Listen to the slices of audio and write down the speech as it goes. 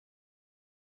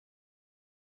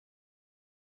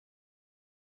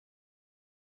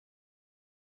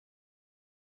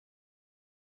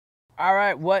All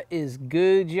right, what is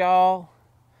good, y'all?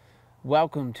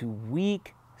 Welcome to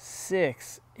week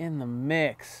 6 in the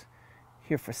mix.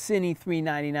 Here for CINE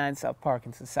 399 South Park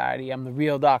and Society. I'm the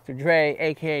real Dr. Dre,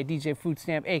 aka DJ Food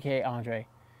Stamp, aka Andre.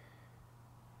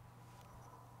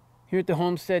 Here at the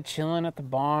homestead, chilling at the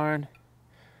barn,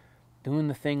 doing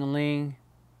the thing-a-ling.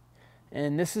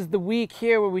 And this is the week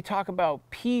here where we talk about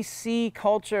PC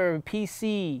culture,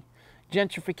 PC,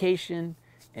 gentrification,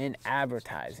 and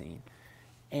advertising.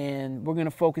 And we're going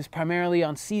to focus primarily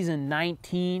on season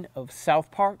 19 of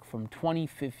South Park from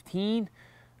 2015.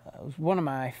 It was one of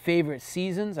my favorite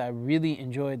seasons. I really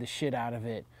enjoyed the shit out of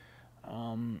it.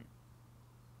 It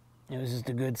was just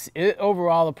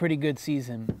overall a pretty good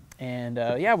season. And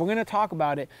yeah, we're going to talk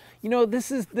about it. You know, this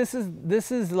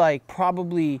is like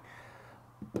probably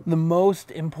the most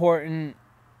important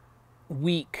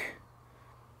week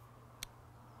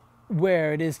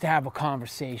where it is to have a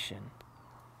conversation.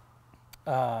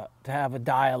 To have a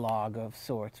dialogue of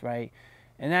sorts, right?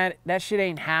 And that shit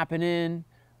ain't happening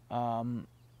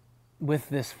with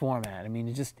this format. I mean,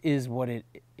 it just is what it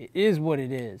is. What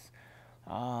it is.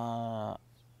 But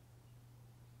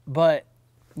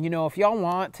you know, if y'all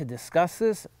want to discuss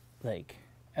this, like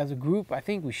as a group, I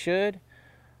think we should.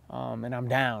 And I'm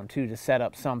down too to set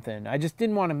up something. I just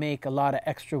didn't want to make a lot of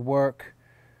extra work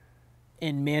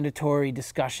in mandatory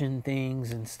discussion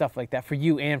things and stuff like that for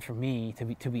you and for me,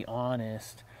 to be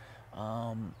honest.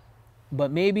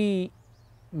 But maybe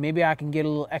I can get a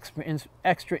little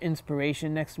extra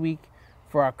inspiration next week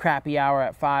for our crappy hour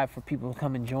at 5 for people to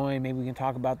come and join. Maybe we can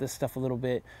talk about this stuff a little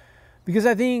bit, because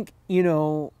I think, you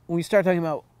know, when we start talking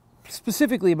about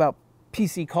specifically about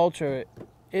PC culture,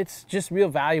 it's just real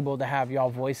valuable to have y'all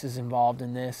voices involved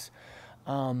in this.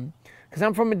 Because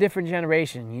I'm from a different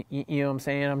generation, you know what I'm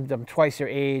saying? I'm twice your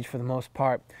age for the most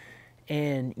part.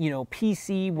 And, you know,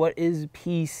 PC, what is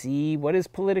PC? What is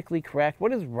politically correct?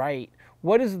 What is right?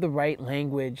 What is the right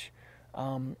language?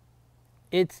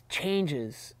 It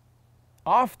changes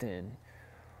often.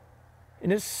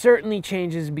 And it certainly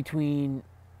changes between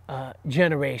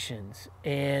generations.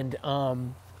 And,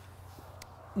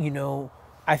 you know,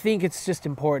 I think it's just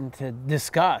important to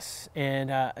discuss.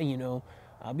 And, you know,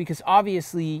 because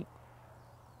obviously,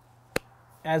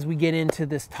 as we get into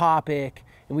this topic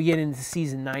and we get into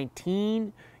season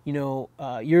 19, you know,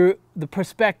 the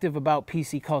perspective about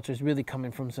PC culture is really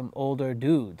coming from some older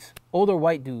dudes, older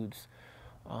white dudes,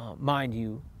 mind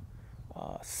you,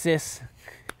 cis,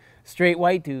 straight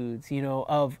white dudes, you know,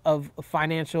 of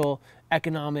financial,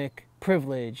 economic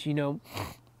privilege, you know,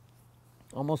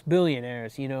 almost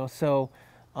billionaires, you know, so,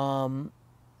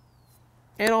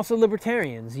 and also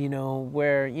libertarians, you know,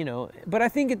 where, you know, but I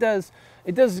think it does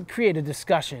create a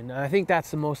discussion. And I think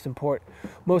that's the most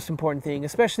important thing,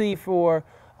 especially for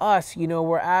us. You know,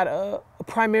 we're at a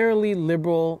primarily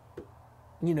liberal,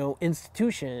 you know,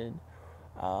 institution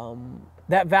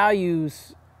that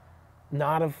values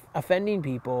not offending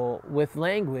people with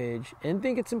language, and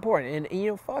think it's important. And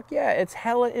you know, fuck yeah, it's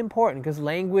hella important, because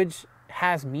language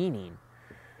has meaning.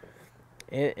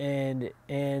 And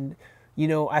you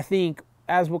know, I think,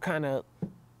 as we'll kind of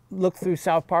look through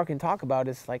South Park and talk about,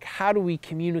 is like, how do we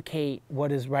communicate what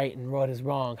is right and what is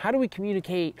wrong? How do we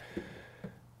communicate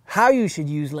how you should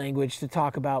use language to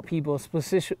talk about people,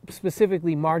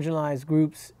 specifically marginalized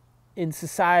groups in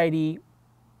society,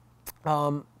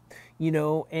 you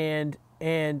know, and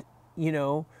you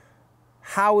know,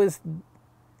 how is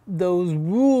those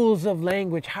rules of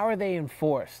language, how are they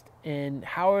enforced, and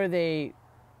how are they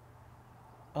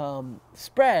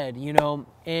spread, you know?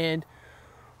 And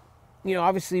you know,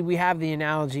 obviously we have the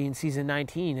analogy in season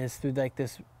 19 is through like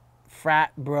this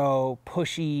frat bro,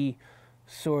 pushy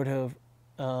sort of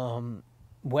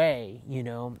way, you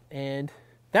know, and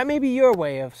that may be your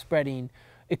way of spreading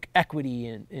equity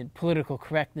and political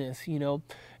correctness, you know,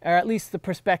 or at least the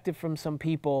perspective from some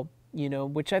people, you know,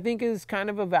 which I think is kind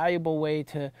of a valuable way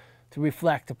to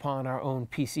reflect upon our own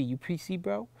PC. You PC,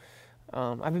 bro?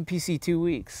 I've been PC 2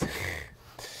 weeks.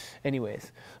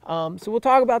 Anyways, so we'll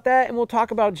talk about that, and we'll talk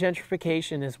about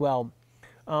gentrification as well.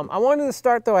 I wanted to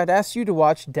start, though, I'd ask you to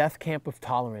watch Death Camp of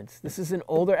Tolerance. This is an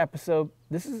older episode.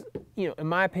 This is, you know, in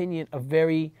my opinion, a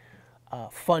very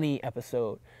funny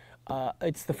episode.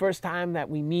 It's the first time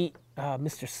that we meet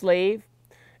Mr. Slave.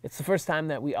 It's the first time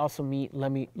that we also meet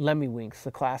Lemmy Winks, the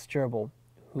class gerbil,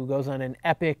 who goes on an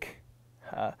epic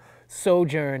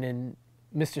sojourn in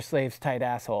Mr. Slave's tight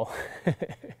asshole.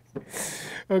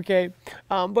 Okay,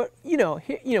 but you know,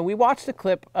 we watched a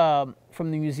clip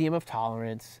from the Museum of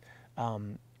Tolerance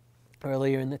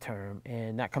earlier in the term,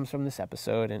 and that comes from this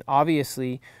episode. And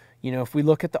obviously, you know, if we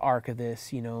look at the arc of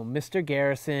this, you know, Mr.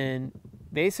 Garrison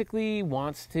basically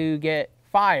wants to get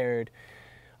fired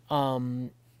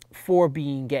for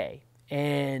being gay,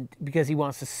 and because he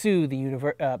wants to sue the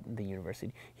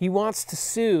university. He wants to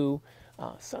sue.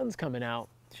 Sun's coming out.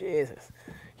 Jesus.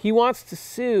 He wants to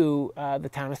sue the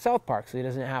town of South Park so he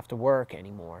doesn't have to work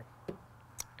anymore.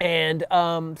 And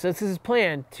so this is his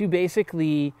plan to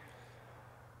basically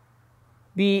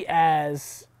be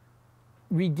as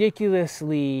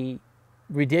ridiculously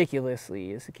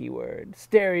is the key word,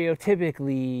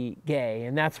 stereotypically gay.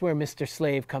 And that's where Mr.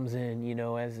 Slave comes in, you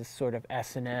know, as this sort of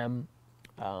S&M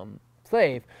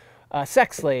slave,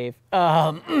 sex slave,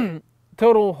 total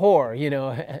whore, you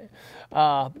know,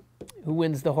 who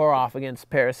wins the whore off against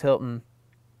Paris Hilton.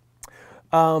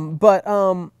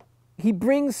 But he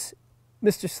brings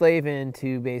Mr. Slave in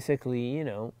to basically, you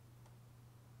know,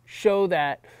 show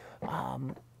that,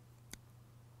 how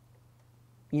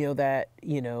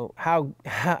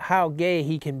gay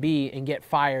he can be and get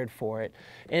fired for it.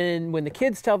 And when the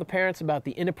kids tell the parents about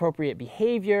the inappropriate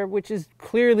behavior, which is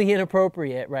clearly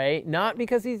inappropriate, right? Not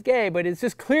because he's gay, but it's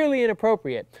just clearly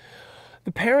inappropriate.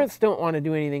 The parents don't want to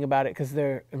do anything about it because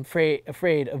they're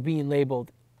afraid of being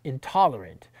labeled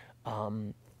intolerant.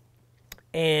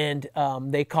 And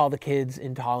they call the kids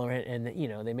intolerant, and, you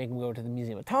know, they make them go to the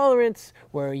Museum of Tolerance,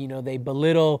 where, you know, they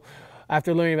belittle,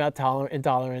 after learning about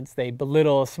intolerance, they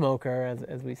belittle a smoker,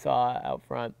 as we saw out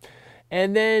front.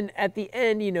 And then at the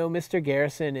end, you know, Mr.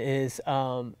 Garrison is,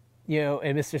 and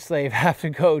Mr. Slave have to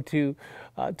go to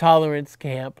tolerance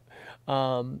camp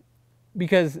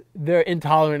because they're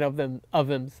intolerant of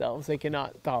themselves. They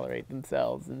cannot tolerate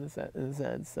themselves in a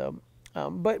sense. So,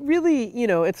 but really, you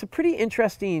know, it's a pretty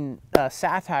interesting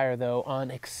satire, though, on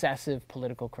excessive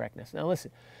political correctness. Now,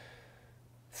 listen.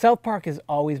 South Park has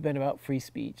always been about free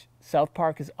speech. South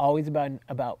Park has always been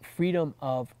about freedom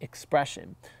of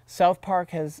expression. South Park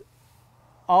has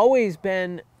always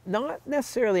been not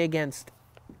necessarily against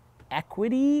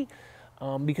equity,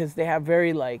 because they have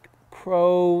very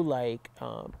pro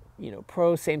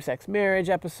same-sex marriage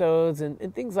episodes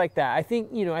and things like that. I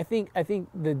think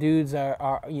the dudes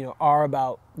are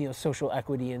about, you know, social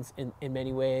equity in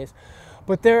many ways,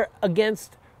 but they're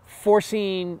against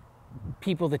forcing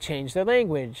people to change their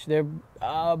language. They're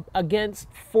against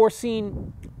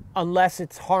forcing unless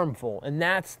it's harmful. And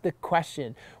that's the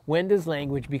question. When does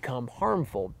language become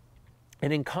harmful?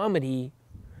 And in comedy,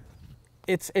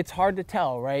 it's hard to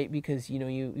tell, right? Because, you know,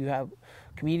 you have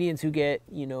comedians who get,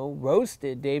 you know,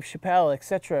 roasted, Dave Chappelle,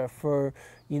 etc., for,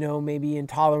 you know, maybe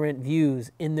intolerant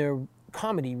views in their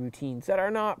comedy routines that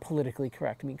are not politically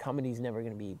correct. I mean, comedy's never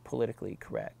going to be politically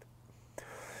correct.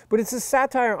 But it's a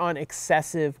satire on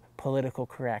excessive political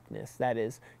correctness. That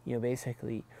is, you know,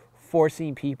 basically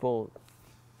forcing people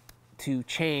to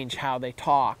change how they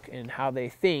talk and how they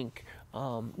think,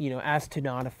 as to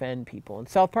not offend people. And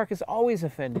South Park has always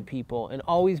offended people and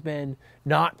always been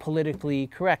not politically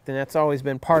correct. And that's always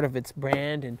been part of its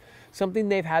brand and something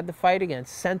they've had to fight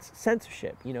against.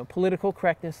 Censorship, you know, political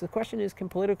correctness. The question is, can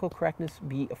political correctness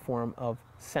be a form of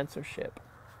censorship?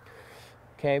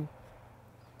 Okay.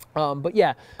 But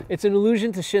yeah, it's an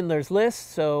allusion to Schindler's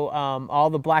List. So all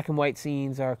the black and white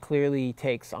scenes are clearly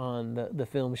takes on the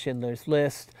film Schindler's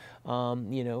List,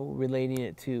 relating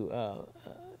it to,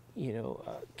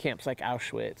 camps like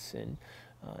Auschwitz and,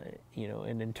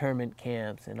 and internment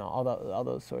camps and all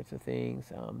those sorts of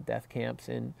things, death camps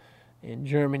in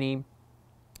Germany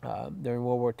during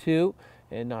World War II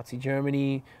in Nazi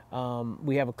Germany.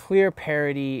 We have a clear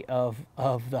parody of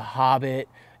The Hobbit,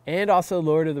 and also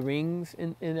Lord of the Rings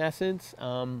in essence,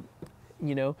 but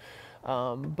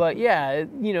yeah,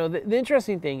 the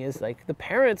interesting thing is, like, the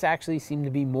parents actually seem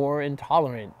to be more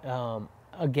intolerant,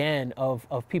 again, of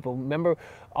people. Remember,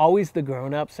 always the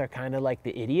grown-ups are kind of like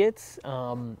the idiots.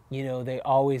 They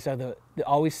always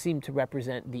seem to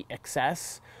represent the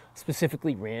excess,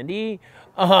 specifically Randy.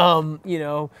 But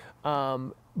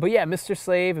yeah, Mr.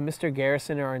 Slave and Mr.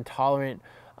 Garrison are intolerant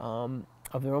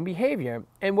of their own behavior.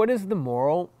 And what is the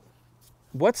moral?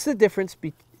 What's the difference?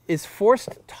 Is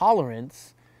forced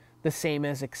tolerance the same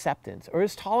as acceptance? Or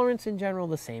is tolerance in general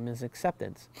the same as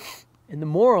acceptance? And the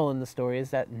moral in the story is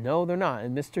that no, they're not.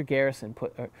 And Mr. Garrison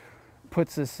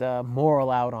puts this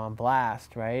moral out on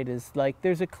blast, right? Is like,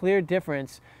 there's a clear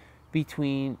difference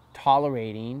between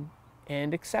tolerating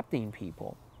and accepting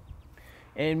people.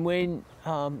 And when,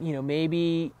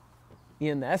 maybe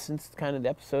in essence, kind of the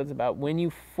episode's about when you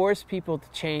force people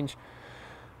to change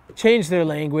their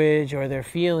language or their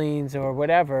feelings or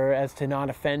whatever as to not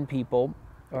offend people,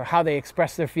 or how they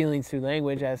express their feelings through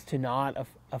language as to not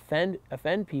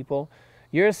offend people,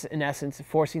 you're in essence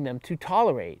forcing them to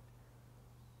tolerate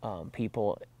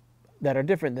people that are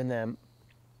different than them,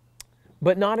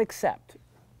 but not accept.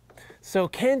 So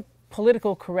can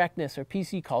political correctness or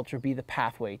PC culture be the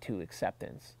pathway to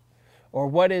acceptance? Or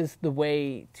what is the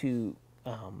way to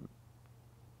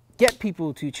get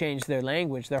people to change their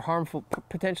language, their harmful,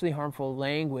 potentially harmful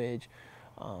language,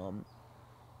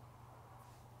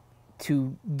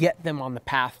 to get them on the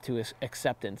path to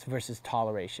acceptance versus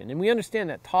toleration? And we understand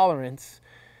that tolerance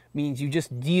means you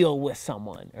just deal with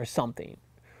someone or something,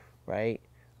 right?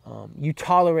 You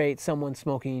tolerate someone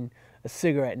smoking a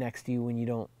cigarette next to you when you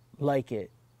don't like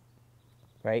it,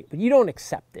 right? But you don't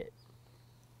accept it.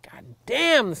 God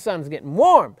damn, the sun's getting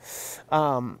warm.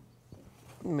 I'm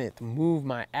going to have to move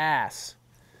my ass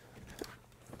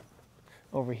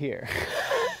over here.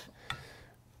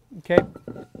 Okay?